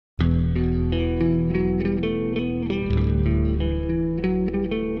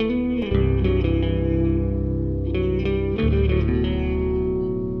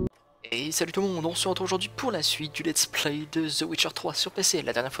salut tout le monde, on se retrouve aujourd'hui pour la suite du let's play de The Witcher 3 sur PC.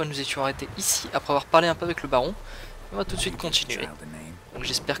 La dernière fois nous étions arrêtés ici après avoir parlé un peu avec le baron. On va tout de suite continuer. Donc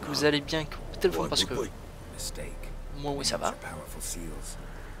j'espère que vous allez bien, que vous téléphone parce que moi oui ça va.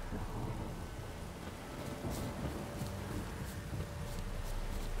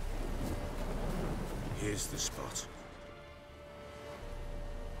 Here's the spot.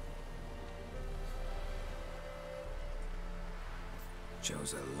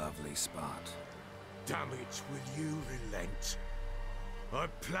 Chose a lovely spot. Damn it, will you relent? I'm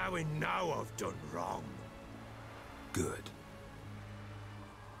ploughing now I've done wrong. Good.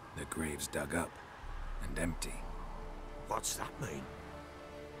 The grave's dug up and empty. What's that mean?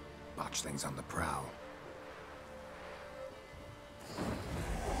 Botchlings on the prowl.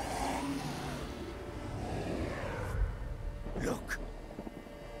 Look.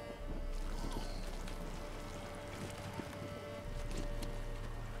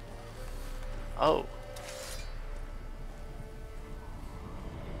 Oh.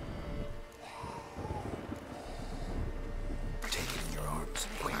 Take it in your arms,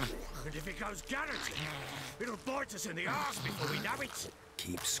 quick. And if it goes garroting, it'll bite us in the arse before we know it.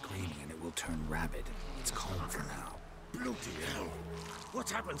 Keep screaming and it will turn rabid. It's calm for now. Bloody hell. What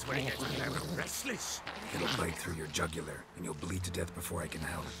happens when it gets very restless? It'll bite through your jugular and you'll bleed to death before I can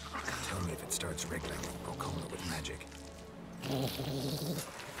help. Tell me if it starts wriggling. I'll calm it with magic.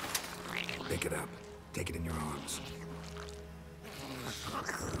 Pick it up. Take it in your arms.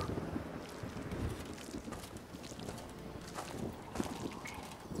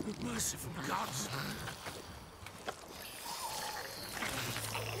 Merciful gods.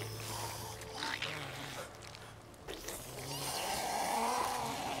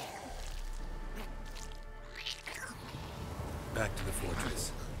 Back to the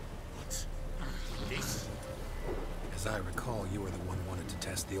fortress. What's this? As I recall, you were the one wanted to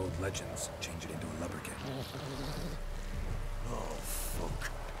test the old legends, change it into a lubricant. Oh,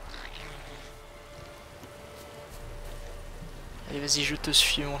 fuck. Allez vas-y, je te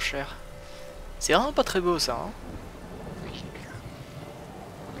suis mon cher. C'est vraiment pas très beau ça hein.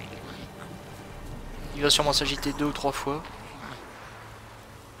 Il va sûrement s'agiter 2 ou 3 fois.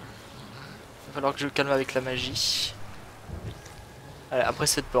 Il va falloir que je le calme avec la magie. Allez, après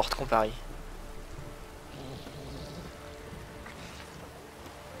cette porte qu'on parie.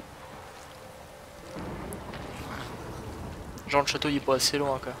 Genre le château il est pas assez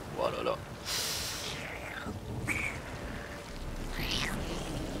loin quoi. Oh là là.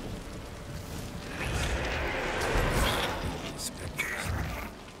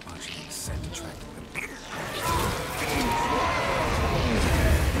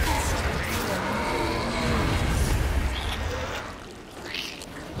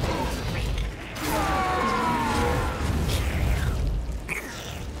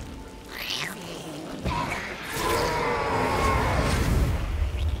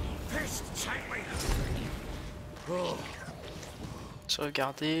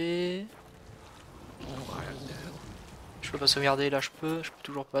 Sauvegarder. Je peux pas sauvegarder, là je peux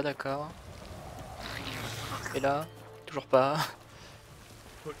toujours pas, d'accord. Et là, toujours pas.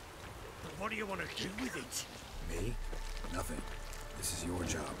 But what do you want to do with it? Me? Nothing. This is your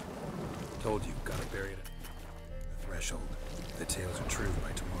job. Told you, gotta bury it at the threshold. If the tales are true,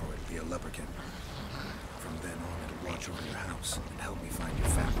 by tomorrow it'll be a lubricant. From then on, it'll watch over your house and help me find your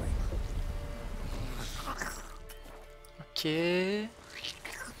family. Ok.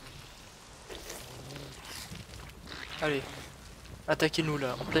 Allez, attaquez-nous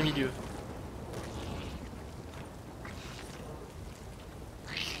là, en plein milieu.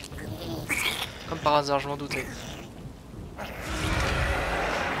 Comme par hasard, je m'en doutais.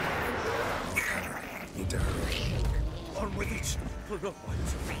 On with it. We're not going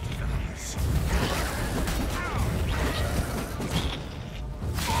to read those.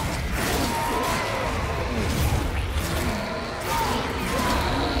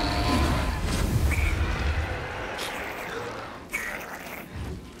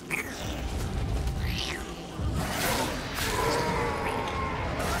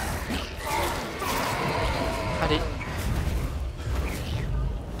 Allez.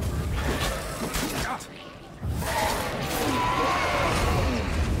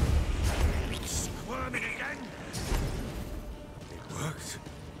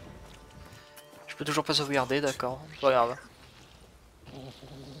 Je peux toujours pas sauvegarder, d'accord. Pas grave.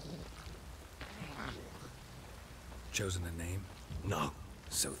 Chosen a name? No,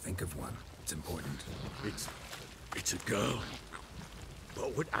 So think of one. It's important. it's a girl.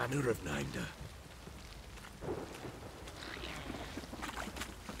 What would Anna have named her?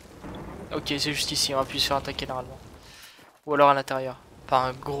 Ok, c'est juste ici, on va plus se faire attaquer normalement. Ou alors à l'intérieur. par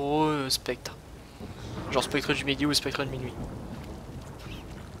un gros spectre. Genre spectre du midi ou spectre de minuit.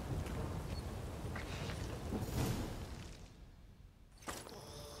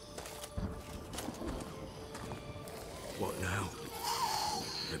 What now?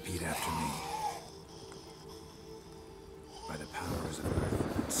 Repeat after me. By the powers of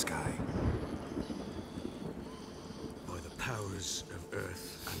earth and sky. By the powers of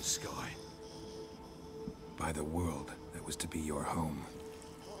earth and sky. By the world that was to be your home.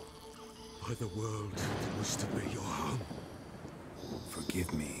 By the world that was to be your home.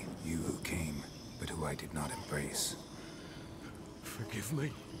 Forgive me, you who came, but who I did not embrace. Forgive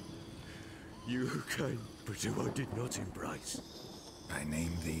me. You who came, but who I did not embrace. I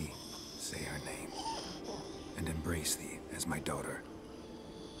name thee, say her name, and embrace thee as my daughter.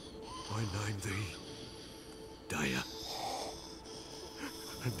 I name thee Daya,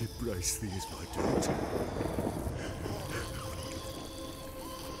 and embrace thee as my daughter.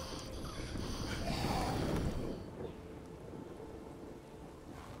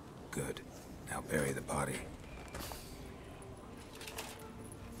 Good. Now bury the body.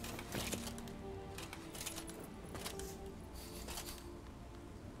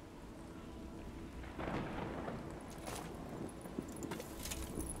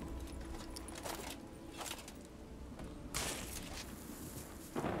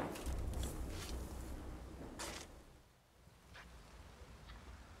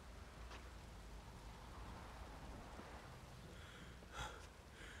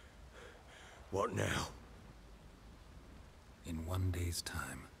 What now? In 1 day's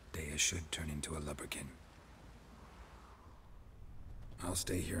time, Daya should turn into a lubberkin. I'll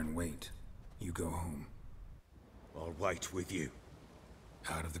stay here and wait. You go home. I'll wait with you.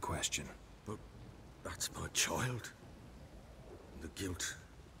 Out of the question. But that's my child. The guilt,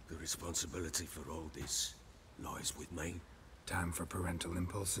 the responsibility for all this lies with me. Time for parental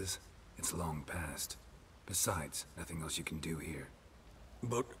impulses? It's long past. Besides, nothing else you can do here.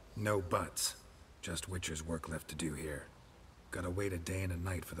 But No buts. Just Witcher's work left to do here. Gotta wait a day and a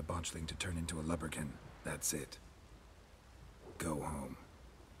night for the botchling to turn into a lubberkin. That's it. Go home.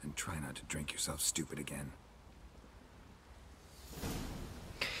 And try not to drink yourself stupid again.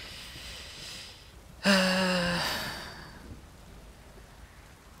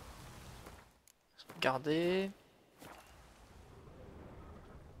 Regardez.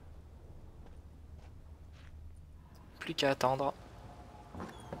 Plus qu'à attendre.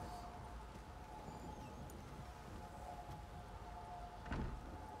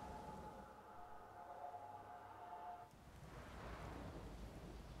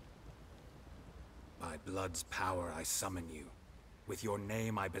 By blood's power I summon you. With your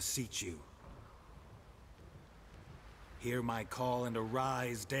name I beseech you. Hear my call and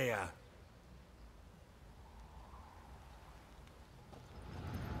arise, Dea.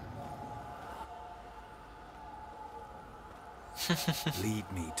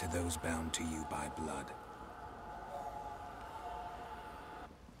 Lead me to those bound to you by blood.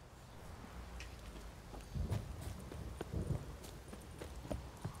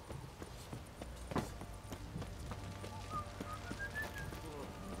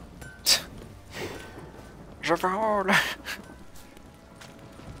 Je vole.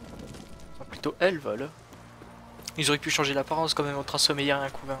 Plutôt elle vole. Ils auraient pu changer l'apparence quand même entre un sommeillard et un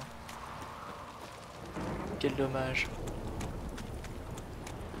couvain. Quel dommage.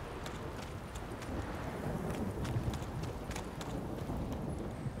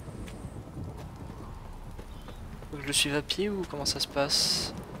 Faut que je le suive à pied ou comment ça se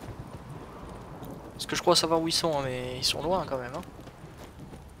passe? Parce que je crois savoir où ils sont, hein, mais ils sont loin quand même. Hein.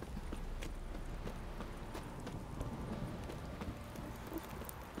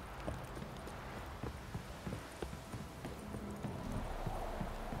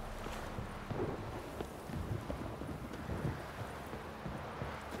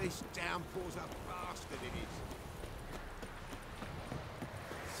 this downpour's a bastard, it is.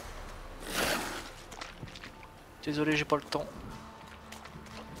 Désolé, j'ai pas le temps.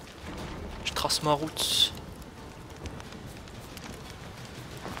 Je trace ma route.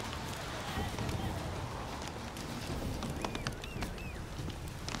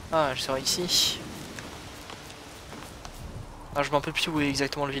 Ah, je serai ici. Ah, je m'en rappelle plus où est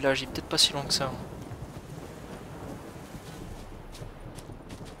exactement le village. Il est peut-être pas si loin que ça.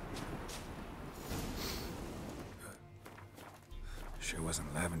 Sure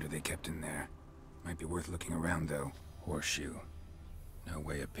wasn't lavender they kept in there. Might be worth looking around though. Horseshoe. No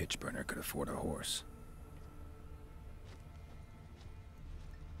way a pitch burner could afford a horse.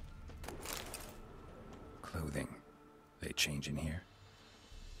 Clothing. They change in here?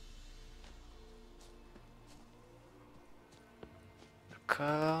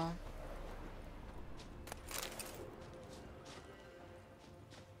 D'accord.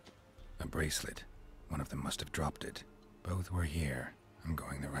 A bracelet. One of them must have dropped it. Both were here. I'm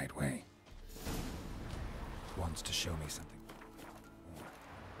going the right way. Wants to show me something.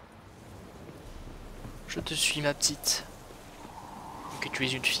 Je te suis, ma petite. Que tu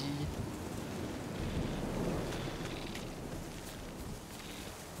es une fille.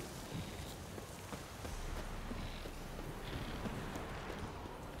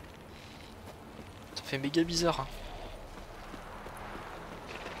 Ça fait méga bizarre. Hein.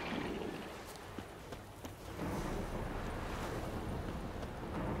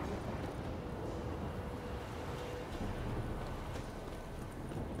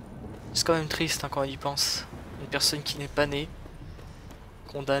 C'est quand même triste hein, quand on y pense. Une personne qui n'est pas née,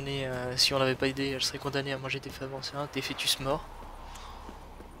 condamnée, si on l'avait pas aidé, elle serait condamnée à manger des femmes enceintes, des fœtus morts,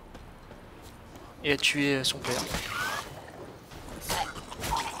 et à tuer son père.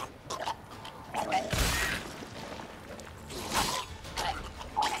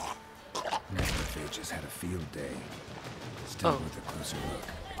 Necrophages had a field day. Still with a closer look.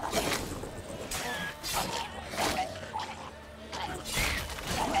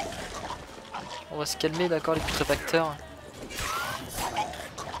 On va se calmer, d'accord, les putréfacteurs.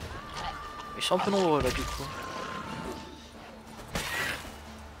 Ils sont un peu nombreux là du coup.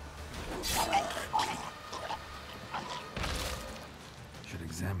 Should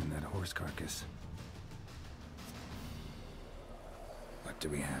examine that horse carcass. What do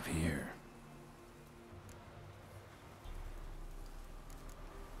we have here?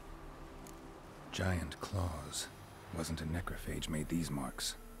 Giant claws. Wasn't a necrophage made these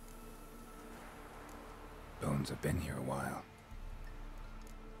marks. Bones have been here a while.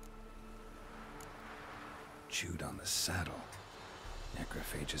 Chewed on the saddle.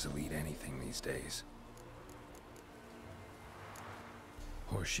 Necrophages will eat anything these days.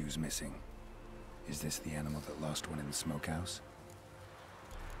 Horseshoes missing. Is this the animal that lost one in the smokehouse?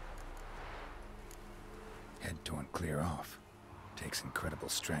 Head torn clear off. Takes incredible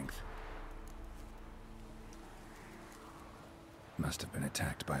strength. Must have been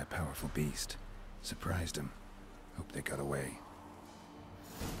attacked by a powerful beast. Surprised him. Hope they got away.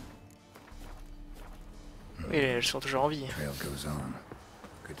 Oui, elles sont toujours en vie. Trail goes on.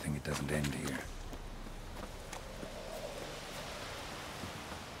 Good thing it doesn't end here.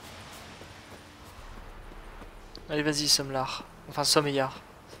 Allez, vas-y, Sommelard. Enfin, Sommeillard.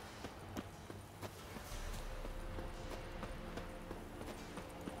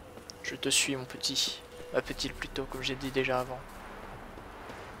 Je te suis, mon petit. Ma petite, plutôt, comme j'ai dit déjà avant.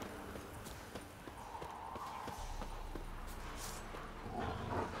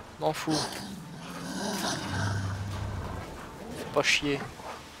 M'en fous. Fais pas chier.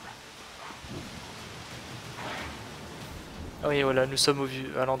 Ah oui, voilà, nous sommes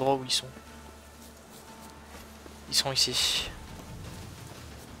à l'endroit où ils sont. Ils sont ici.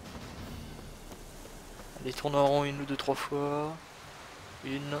 Les tourneront une ou deux, trois fois.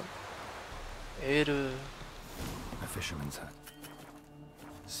 Une. Et deux. A fisherman's hut.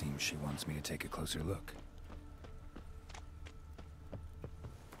 Seems she wants me to take a closer look.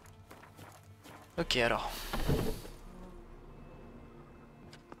 Ok, alors.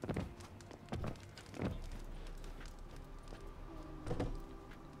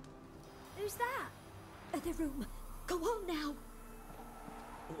 Who's that? Other room. Go on now.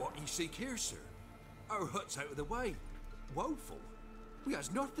 What you seek here, sir? Our hut's out of the way. Woeful. We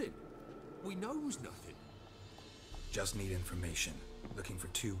has nothing. We knows nothing. Just need information. Looking for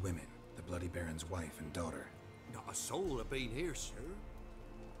two women. The Bloody Baron's wife and daughter. Not a soul have been here, sir.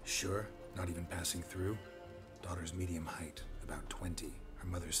 Sure? Not even passing through? Daughter's medium height, about 20. Her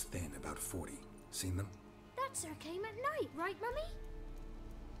mother's thin, about 40. Seen them? That sir came at night, right, Mummy?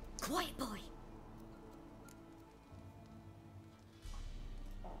 Quiet, boy.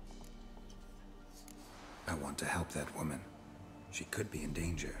 I want to help that woman. She could be in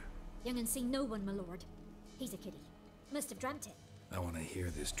danger. Young and seen no one, my lord. He's a kiddie. Must have dreamt it. I want to hear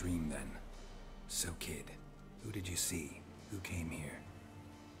this dream then. So, kid, who did you see? Who came here?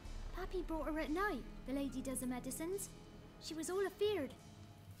 Pappy brought her at night. The lady does the medicines. She was all afeared.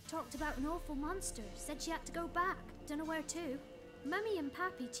 Talked about an awful monster. Said she had to go back. Don't know where to. Mummy and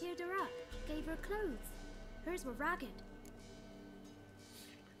Pappy cheered her up. Gave her clothes. Hers were ragged.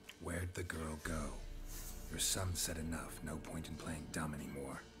 Where'd the girl go? Your son said enough. No point in playing dumb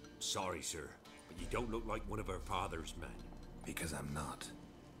anymore. Sorry, sir, but you don't look like one of our father's men. Because I'm not.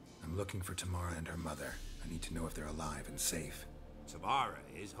 I'm looking for Tamara and her mother. I need to know if they're alive and safe. Tamara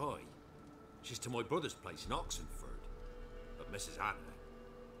is high. She's to my brother's place in Oxenford. But Mrs. Anna,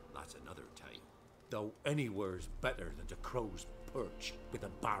 that's another tale. Though anywhere's better than the crow's perch with the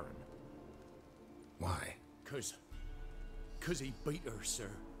Baron. Why? Cause he beat her, sir.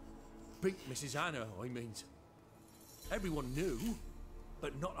 Beat Mrs. Anna, I means. Everyone knew,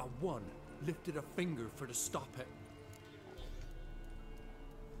 but not a one lifted a finger for to stop it.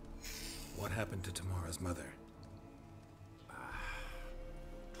 What happened to Tamara's mother?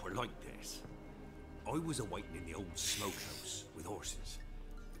 Twere like this. I was awaiting in the old smokehouse with horses.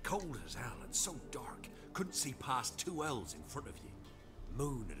 Cold as hell and so dark, couldn't see past 2 ells in front of you.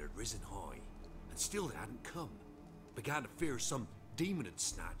 Moon had risen high, and still they hadn't come. Began to fear some demon had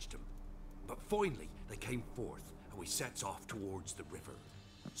snatched them. But finally they came forth, and we sets off towards the river.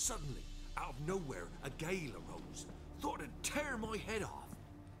 Suddenly, out of nowhere, a gale arose. Thought it'd tear my head off.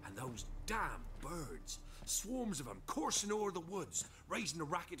 And those damn birds, swarms of them coursing o'er the woods, raising a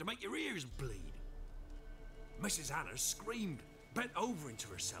racket to make your ears bleed. Mrs. Anna screamed, bent over into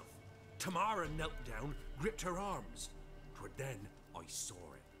herself. Tamara knelt down, gripped her arms. 'Twere then I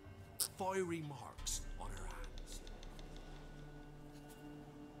saw it. Fiery marks on her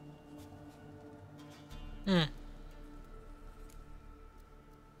hands.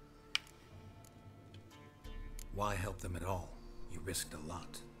 Why help them at all? You risked a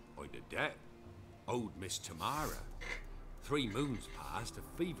lot. I did that. Owed Miss Tamara. 3 moons passed, a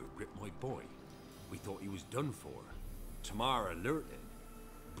fever gripped my boy. We thought he was done for. Tamara alerted,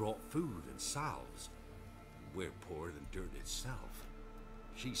 brought food and salves. We're poorer than dirt itself.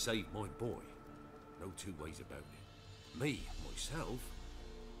 She saved my boy. No 2 ways about it. Me, myself,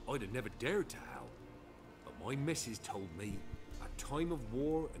 I'd have never dared to help. But my missus told me a time of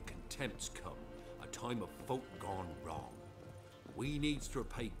war and contempt's come. A time of folk gone wrong. We needs to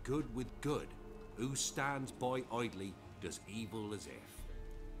repay good with good. Who stands by idly does evil as if.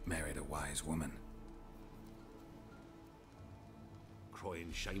 Married a wise woman.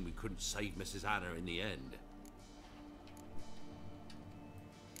 Crying shame we couldn't save Mrs. Anna in the end.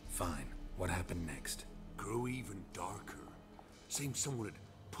 Fine. What happened next? Grew even darker. Seemed someone had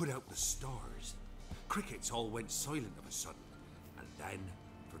put out the stars. Crickets all went silent of a sudden. And then,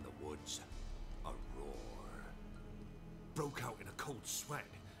 from the woods, a roar. Broke out in a cold sweat.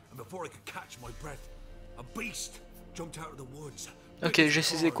 And before I could catch my breath, a beast jumped out of the woods. Ok, je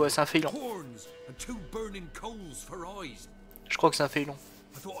sais c'est quoi, c'est un félon. Horns and 2 burning coals for eyes. Je crois que c'est un félon.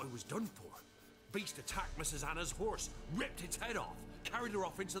 I thought I was done for. Beast attacked Mrs. Anna's horse, ripped its head off, carried her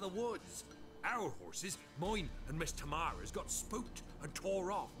off into the woods. Our horses, mine and Miss Tamara's, got spooked and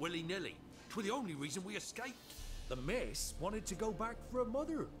tore off willy-nilly. 'Twere the only reason we escaped. The miss wanted to go back for her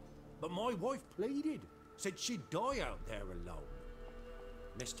mother, but my wife pleaded, said she'd die out there alone.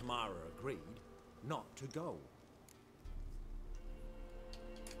 Miss Tamara agreed not to go.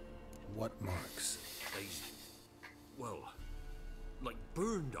 What marks? They's, well, like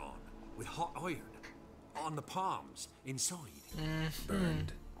burned on with hot iron. On the palms, inside.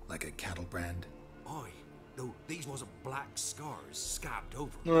 Burned? Like a cattle brand? Aye, though these wasn't black scars scabbed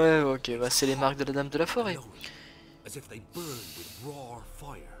over. Ouais, ok, bah c'est les marques de la Dame de la Forêt. Glowing, as if they burned with raw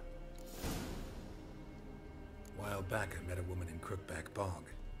fire. A while back I met a woman in Crookback Bog.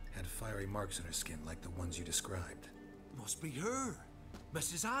 Had fiery marks on her skin like the ones you described. Must be her,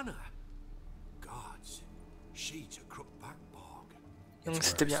 Mrs. Anna. Gods, she's a Crookback Bog. Donc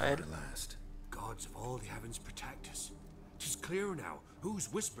c'était bien elle. Last. Gods of all the heavens protect us. 'Tis clear now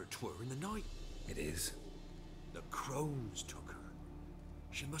whose whisper 'twere in the night. It is. The crones took her.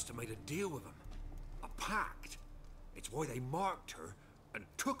 She must have made a deal with them. A pact. It's why they marked her and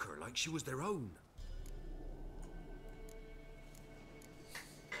took her like she was their own.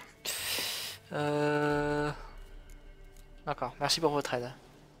 D'accord, merci pour votre aide.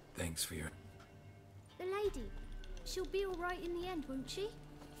 Thanks for your... The lady, she'll be all right in the end, won't she?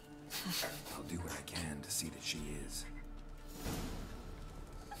 I'll do what I can to see that she is.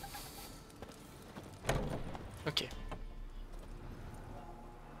 Ok.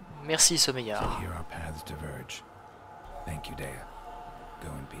 Merci Sommeillard. So here our paths diverge. Thank you, Dea. Go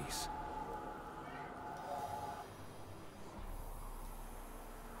in peace.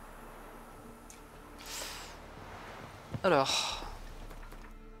 Alors,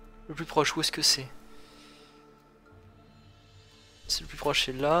 le plus proche, où est-ce que c'est? C'est le plus proche,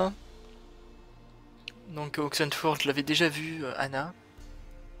 c'est là. Donc Oxenford, je l'avais déjà vu, Anna.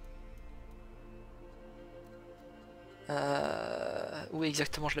 Où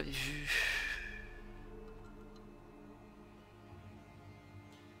exactement je l'avais vu?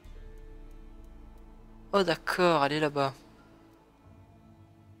 Oh d'accord, elle est là-bas.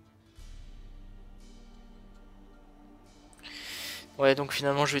 Ouais, donc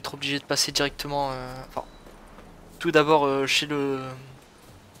finalement je vais être obligé de passer directement... Enfin, tout d'abord chez le...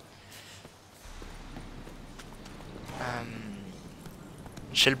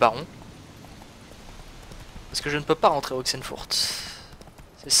 chez le baron. Parce que je ne peux pas rentrer au Oxenfurt.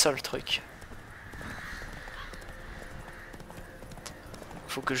 C'est ça le truc.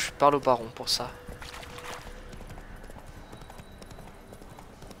 Faut que je parle au baron pour ça.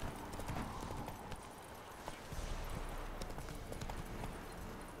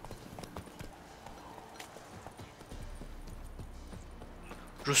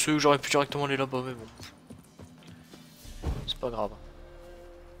 Je sais que j'aurais pu directement aller là-bas, mais bon. C'est pas grave.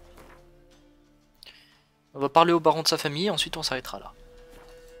 On va parler au baron de sa famille, ensuite on s'arrêtera là.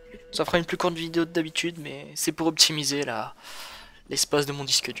 Ça fera une plus courte vidéo que d'habitude, mais c'est pour optimiser l'espace de mon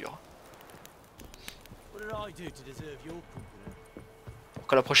disque dur. Pour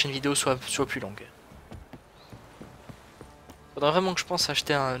que la prochaine vidéo soit plus longue. Faudrait vraiment que je pense à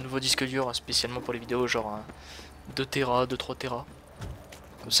acheter un nouveau disque dur spécialement pour les vidéos, genre un 2 Tera, 2-3 Tera.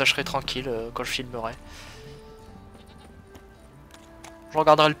 Comme ça je serai tranquille quand je filmerai. Je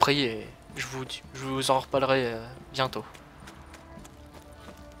regarderai le prix et je vous en reparlerai bientôt.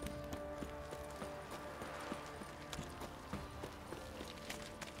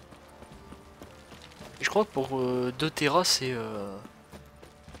 Et je crois que pour 2 Tera c'est...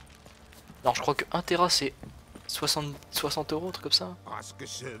 Non, je crois que 1 Tera c'est 60 €, un truc comme ça. Ask a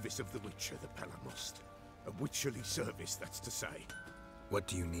service of the Witcher, the Pella must. A witcherly service, that's to say. What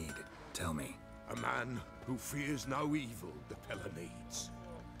do you need? Tell me. A man who fears no evil, the Pella needs.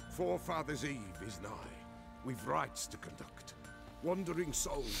 Forefathers' Eve is nigh. We've rites to conduct. Wandering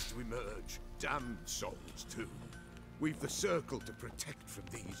souls to emerge. Damned souls, too. We've the circle to protect from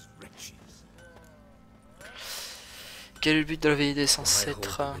these wretches. Quel est le but de la veillée des Why hold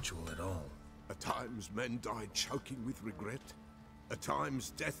ancêtres? the ritual at all? At times men die choking with regret. At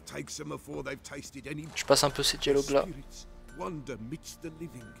times death takes them before they've tasted any. Je passe un peu ces dialogues là. Spirits wander midst the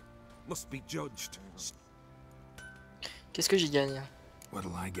living. Must be judged. Qu'est-ce que j'y gagne?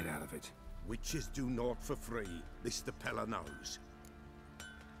 What'll I get out of it? Witches do naught for free. This the Pella knows.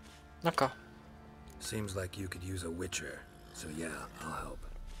 D'accord. Seems like you could use a witcher, so yeah, I'll help.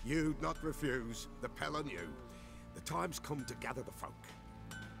 You'd not refuse. The Pella knew. The time's come to gather the folk.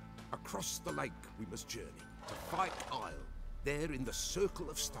 Across the lake we must journey to Fight Isle. There in the circle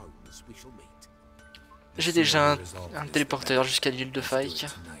of stones we shall meet. J'ai déjà un téléporteur jusqu'à l'île de Fyke.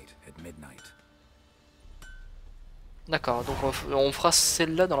 D'accord, donc on fera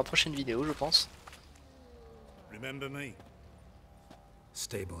celle-là dans la prochaine vidéo, je pense. Remember me?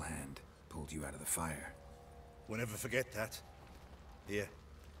 Stable hand pulled you out of the fire. We'll never forget that. Here,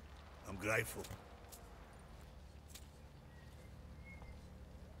 I'm grateful.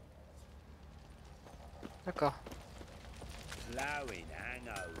 D'accord.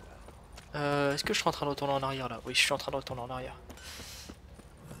 Est-ce que je suis en train de retourner en arrière là? Oui, je suis en train de retourner en arrière.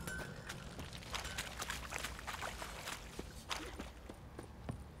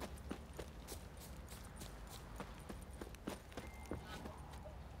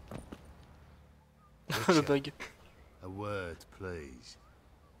 Le bug. A word, please.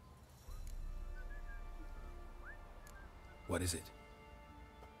 What is it?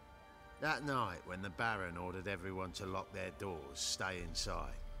 That night when the Baron ordered everyone to lock their doors, stay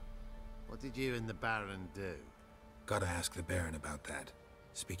inside. What did you and the Baron do? Gotta ask the Baron about that.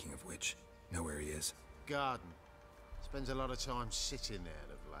 Speaking of which, know where he is? Garden. Spends a lot of time sitting there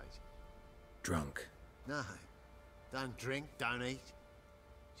of late. Drunk. No. Don't drink, don't eat.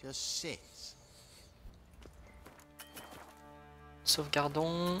 Just sit.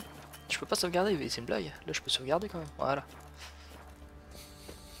 Sauvegardons. Je peux pas sauvegarder, mais c'est une blague. Là, je peux sauvegarder quand même. Voilà.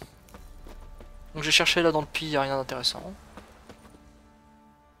 Donc j'ai cherché là dans le puits, y a rien d'intéressant.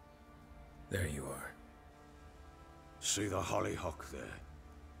 There you are. See the hollyhock there?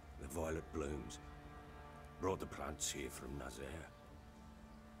 The violet blooms. Brought the plants here from Nazaire.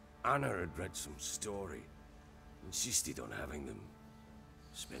 Anna had read some story. Insisted on having them.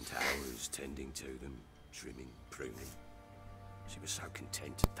 Spent hours tending to them, trimming, pruning. She was so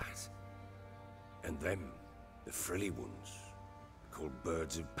content at that. And them, the frilly ones, called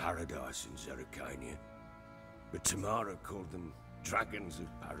birds of paradise in Zerrikania. But Tamara called them dragons of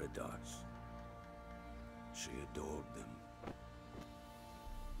paradise. She adored them.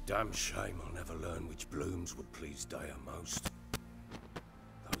 Damn shame I'll never learn which blooms would please Dea most.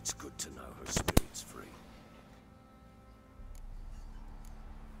 Though it's good to know her spirit's free.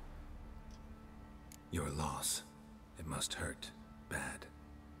 Your loss. It must hurt. Bad.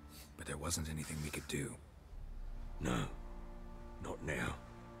 But there wasn't anything we could do. No. Not now.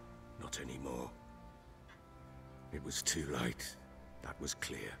 Not anymore. It was too late. That was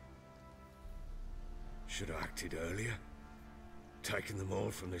clear. Should have acted earlier. Taken them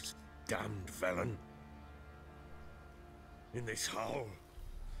all from this damned felon. In this hole.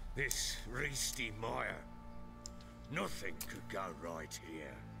 This Reesty mire. Nothing could go right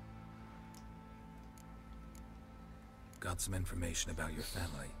here. Got some information about your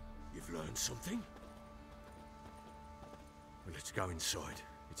family. You've learned something? Well, let's go inside.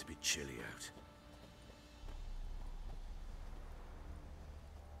 It's a bit chilly out.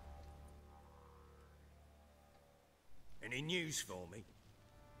 Any news for me?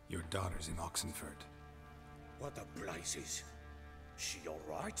 Your daughter's in Oxenford. What the blazes? She all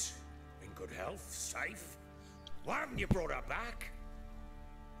right? In good health? Safe? Why haven't you brought her back?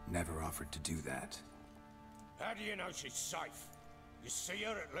 Never offered to do that. How do you know she's safe? You see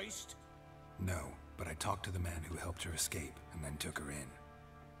her at least? No, but I talked to the man who helped her escape and then took her in.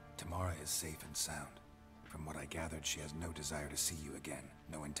 Tamara is safe and sound. From what I gathered, she has no desire to see you again,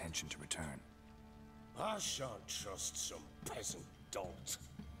 no intention to return. I shan't trust some peasant dolt.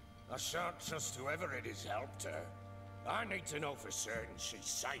 I shan't trust whoever it is helped her. I need to know for certain she's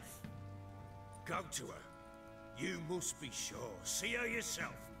safe. Go to her. You must be sure. See her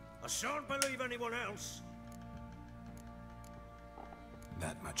yourself. I shan't believe anyone else.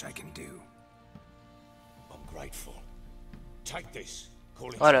 That much I can do. I'm grateful. Take this. Call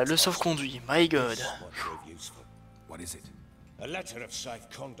it Voilà, le sauf-conduit. My God. What is it? A letter of safe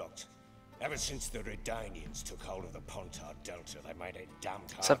conduct. Ever since the Redanians took hold of the Pontard Delta, they made it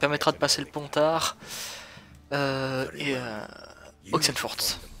damned hard. Ça permettra de passer le Pontard et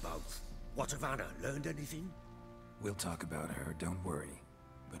Oxenford. What of Anna? Learned anything? We'll talk about her, don't worry.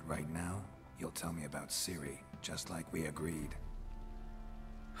 But right now, you'll tell me about Ciri, just like we agreed.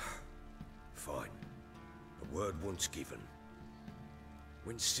 Fine. A word once given.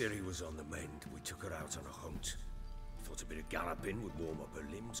 When Ciri was on the mend, we took her out on a hunt. Thought a bit of galloping would warm up her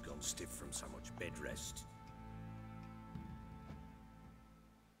limbs, gone stiff from so much bed rest.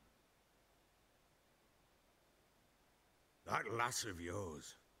 That lass of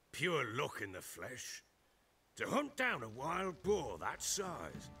yours, pure luck in the flesh. To hunt down a wild boar that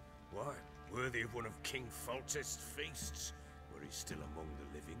size, why, worthy of one of King Foltest's feasts, where he's still among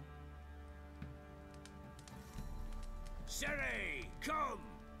the living. Ciri, come!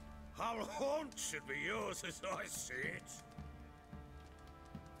 Our haunt should be yours as I see it.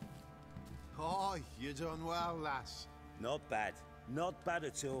 Oh, you done well, lass. Not bad. Not bad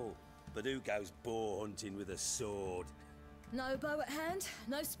at all. But who goes boar hunting with a sword? No bow at hand,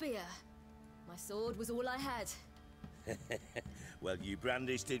 no spear. My sword was all I had. Well, you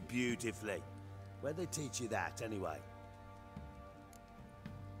brandished it beautifully. Where'd they teach you that, anyway?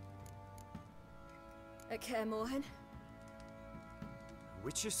 At Kaer Morhen.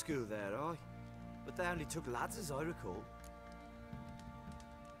 Witcher school there, aye. But they only took lads, as I recall.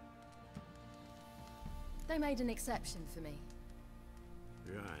 They made an exception for me.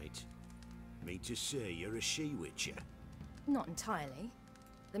 Right. Me to say you're a she-witcher. Not entirely.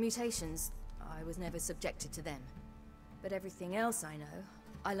 The mutations, I was never subjected to them. But everything else I know,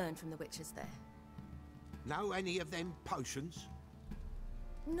 I learned from the witches there. Know any of them potions?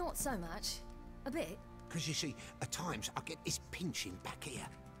 Not so much. A bit. Because you see, at times I get this pinching back here.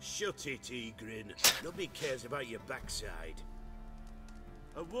 Shut it, Egrin. Nobody cares about your backside.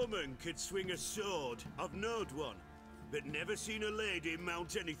 A woman could swing a sword. I've knowed one. But never seen a lady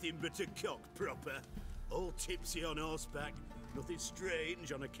mount anything but a cock proper. All tipsy on horseback. Nothing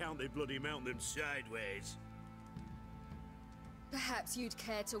strange on account they bloody mount them sideways. Perhaps you'd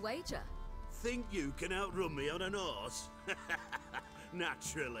care to wager? Think you can outrun me on an horse?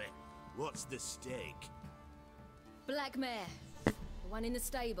 Naturally. What's the stake? Black mare. The one in the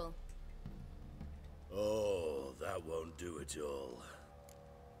stable. Oh, that won't do at all.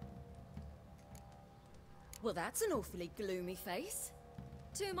 Well, that's an awfully gloomy face.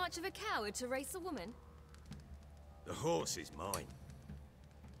 Too much of a coward to race a woman? The horse is mine.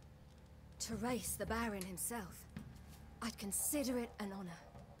 To race the Baron himself. I'd consider it an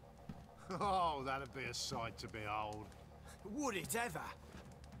honor. Oh, that'd be a sight to behold. Would it ever?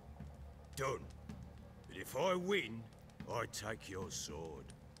 Done. But if I win, I take your sword.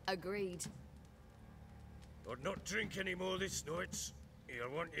 Agreed. I'd not drink any more this night.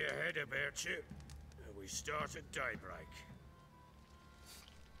 You'll want your head about you. And we start at daybreak.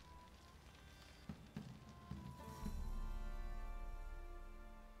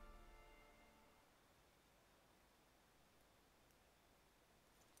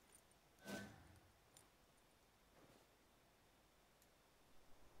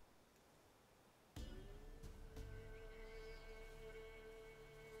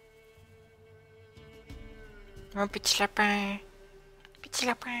 Un petit lapin. Petit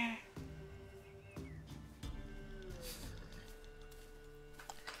lapin.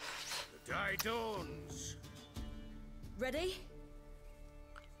 The day dawns. Ready?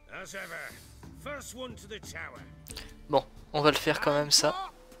 As ever, first one to the tower. Bon, on va le faire quand même ça.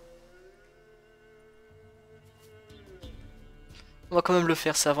 On va quand même le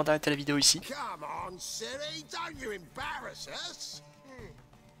faire ça avant d'arrêter la vidéo ici. Come on, silly, don't you embarrass us.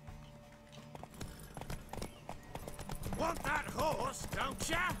 Want that horse, don't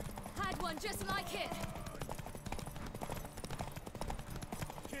ya? Had one just like it.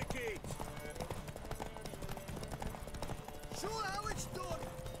 Kick it. Show how it's done.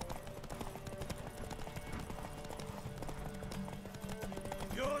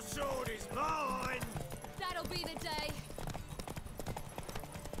 Your sword is mine. That'll be the day.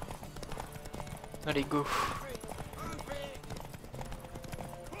 Allez, go.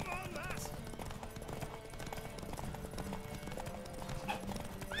 Come on, lass.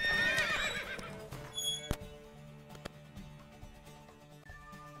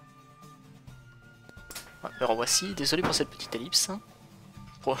 Me revoici, désolé pour cette petite ellipse. Hein.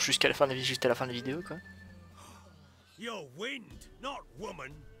 Pour jusqu'à la fin de la vidéo quoi. You're wind, not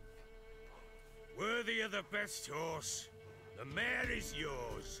woman. Worthy of the best horse. The mare is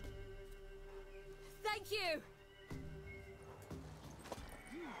yours. Thank you.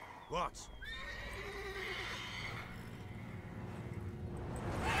 What?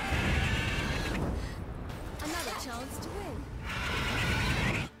 Another chance to win.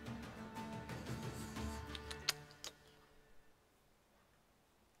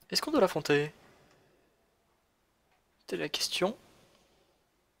 Est-ce qu'on doit l'affronter? C'était la question.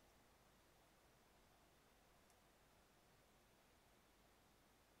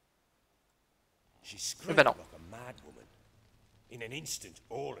 She screamed ben non. like a mad woman. In an instant,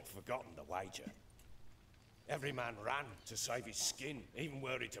 all had forgotten the wager. Every man ran to save his skin, even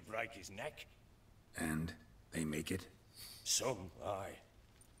worried to break his neck. And they make it? Some, aye.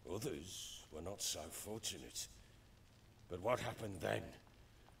 Others were not so fortunate. But what happened then?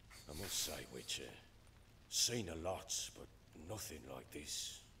 I must say, Witcher, seen a lot, but nothing like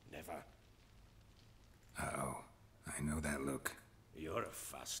this. Never. Uh-oh. I know that look. You're a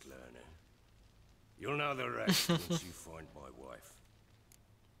fast learner. You'll know the rest once you find my wife.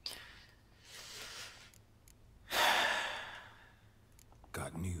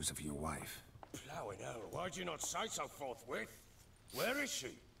 Got news of your wife. Plowing hell, why'd you not say so forthwith? Where is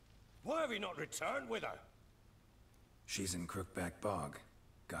she? Why have you not returned with her? She's in Crookback Bog.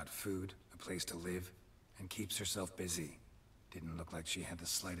 Got food, a place to live, and keeps herself busy. Didn't look like she had the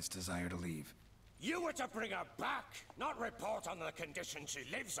slightest desire to leave. You were to bring her back, not report on the condition she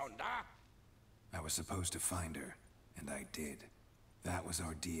lives under. I was supposed to find her, and I did. That was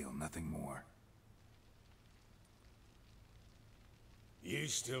our deal, nothing more. You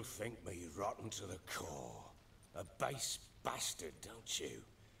still think me rotten to the core. A base bastard, don't you?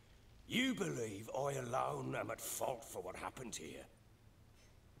 You believe I alone am at fault for what happened here.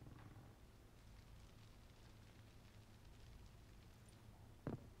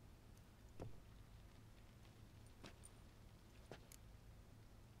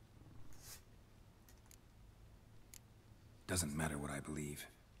 Doesn't matter what I believe.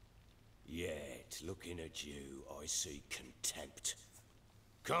 Yet, looking at you, I see contempt.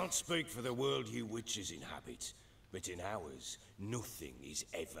 Can't speak for the world you witches inhabit, but in ours, nothing is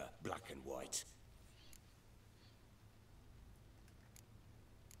ever black and white.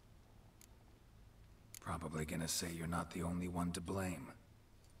 Probably gonna say you're not the only one to blame.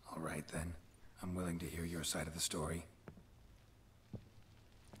 All right then. I'm willing to hear your side of the story.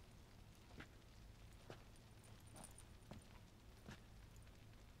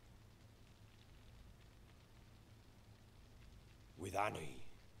 With Annie,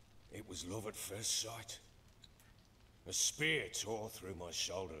 it was love at first sight. A spear tore through my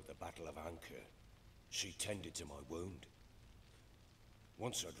shoulder at the Battle of Anchor. She tended to my wound.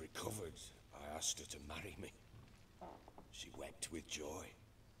 Once I'd recovered, I asked her to marry me. She wept with joy.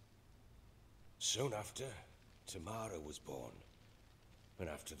 Soon after, Tamara was born. And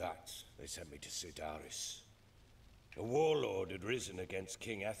after that, they sent me to Sidaris. A warlord had risen against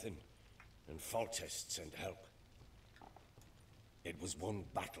King Ethan, and Foltest sent help. It was one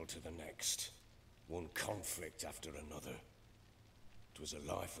battle to the next, one conflict after another. It was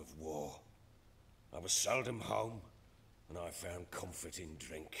a life of war. I was seldom home, and I found comfort in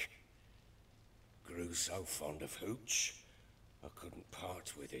drink. Grew so fond of hooch, I couldn't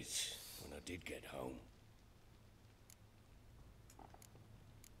part with it when I did get home.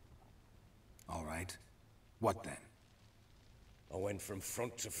 All right. What then? I went from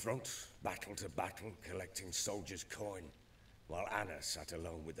front to front, battle to battle, collecting soldiers' coin, while Anna sat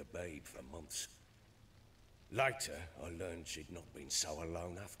alone with the babe for months. Later, I learned she'd not been so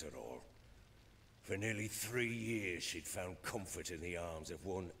alone after all. For nearly 3 years she'd found comfort in the arms of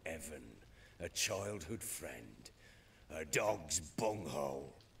one Evan, a childhood friend. Her dog's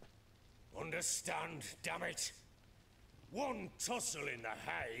bunghole. Understand, damn it? One tussle in the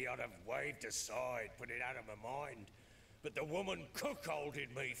hay I'd have waved aside, put it out of my mind. But the woman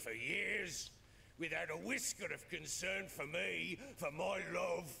cuckolded me for years, without a whisker of concern for me, for my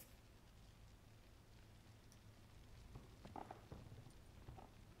love.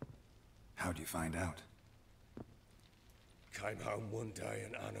 How'd you find out? Came home one day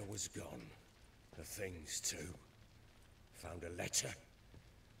and Anna was gone. Her things too. Found a letter.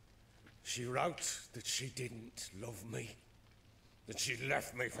 She wrote that she didn't love me. That she'd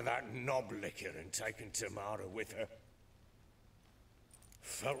left me for that knob licker and taken Tamara with her.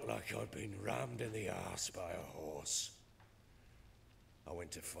 Felt like I'd been rammed in the arse by a horse. I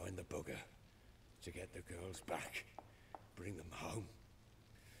went to find the bugger, to get the girls back, bring them home.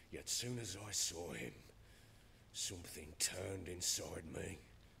 Yet soon as I saw him, something turned inside me,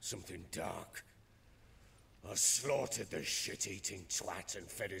 something dark. I slaughtered the shit-eating twat and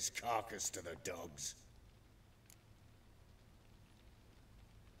fed his carcass to the dogs.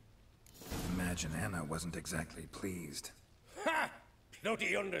 Imagine Anna wasn't exactly pleased. Ha!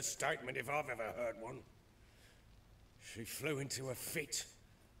 Bloody understatement if I've ever heard one. She flew into a fit,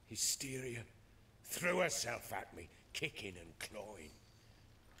 hysteria, threw herself at me, kicking and clawing.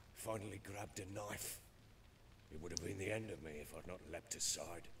 Finally grabbed a knife. It would have been the end of me if I'd not leapt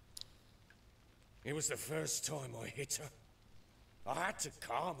aside. It was the first time I hit her. I had to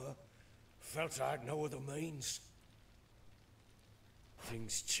calm her. Felt I had no other means.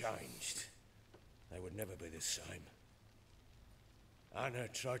 Things changed. They would never be the same. Anna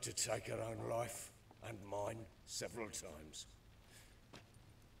tried to take her own life, and mine, several times.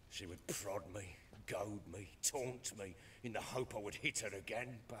 She would prod me, goad me, taunt me, in the hope I would hit her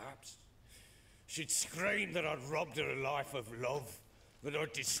again, perhaps. She'd scream that I'd robbed her life of love, that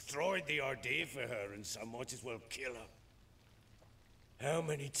I'd destroyed the idea for her, and so might as well kill her. How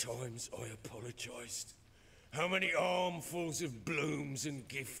many times I apologized. How many armfuls of blooms and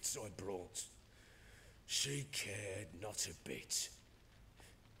gifts I brought. She cared not a bit.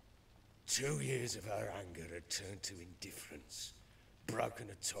 2 years of her anger had turned to indifference, broken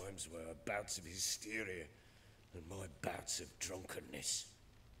at times were her bouts of hysteria and my bouts of drunkenness.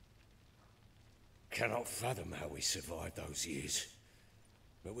 Cannot fathom how we survived those years,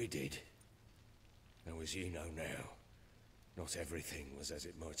 but we did. And as you know now, not everything was as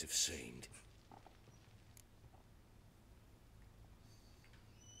it might have seemed.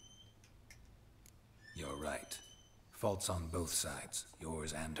 You're right. Faults on both sides,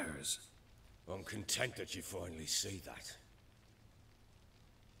 yours and hers. I'm content that you finally see that.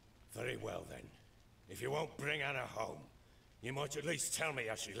 Very well then. If you won't bring Anna home, you might at least tell me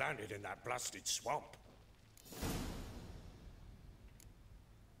how she landed in that blasted swamp.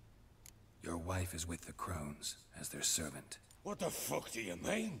 Your wife is with the Crones, as their servant. What the fuck do you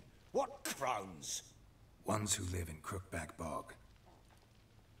mean? What crones? Ones who live in Crookback Bog.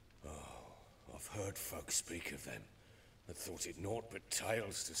 I've heard folk speak of them, and thought it naught but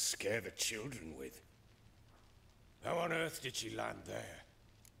tales to scare the children with. How on earth did she land there?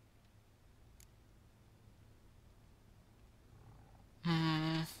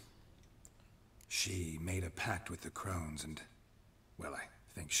 She made a pact with the Crones and, well, I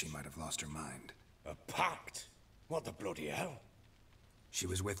think she might have lost her mind. A pact? What the bloody hell? She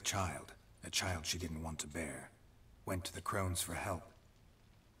was with child, a child she didn't want to bear. Went to the Crones for help.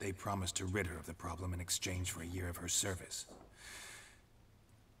 They promised to rid her of the problem in exchange for a year of her service.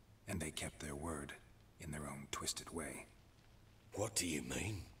 And they kept their word, in their own twisted way. What do you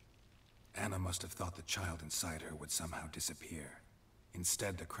mean? Anna must have thought the child inside her would somehow disappear.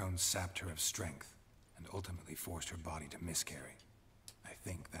 Instead, the Crones sapped her of strength, and ultimately forced her body to miscarry. I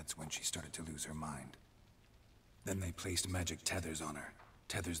think that's when she started to lose her mind. Then they placed magic tethers on her,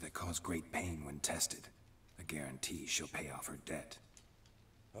 tethers that cause great pain when tested. A guarantee she'll pay off her debt.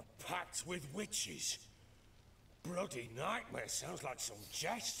 A pact with witches? Bloody nightmare, sounds like some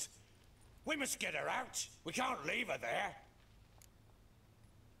jest. We must get her out. We can't leave her there.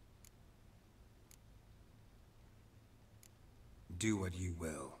 Do what you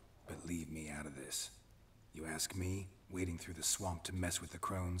will, but leave me out of this. You ask me, wading through the swamp to mess with the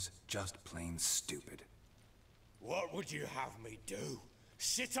Crones, just plain stupid. What would you have me do?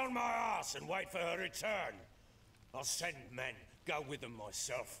 Sit on my ass and wait for her return? I'll send men, go with them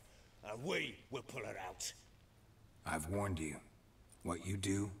myself, and we will pull her out. I've warned you. What you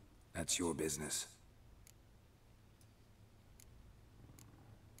do, that's your business.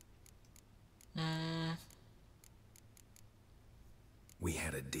 We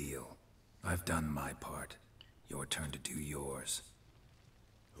had a deal. I've done my part. Your turn to do yours.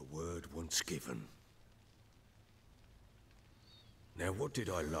 A word once given. Now, what did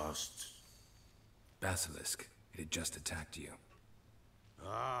I last... Basilisk. It had just attacked you.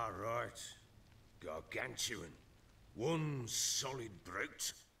 Ah, right. Gargantuan. One solid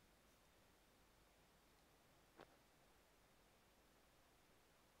brute.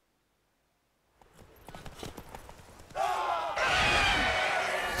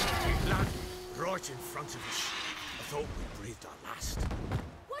 It landed right in front of us. I thought we breathed our last.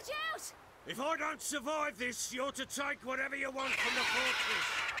 Watch out! If I don't survive this, you're to take whatever you want from the fortress.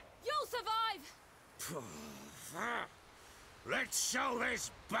 You'll survive! Let's show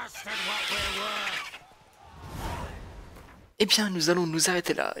this bastard what we're worth. Eh bien, nous allons nous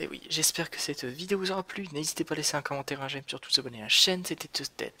arrêter là. Et oui, j'espère que cette vidéo vous aura plu. N'hésitez pas à laisser un commentaire, un j'aime, surtout s'abonner à la chaîne. C'était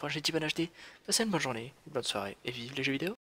Zeusdead pour GTBNHD. Passez une bonne journée, une bonne soirée et vive les jeux vidéo.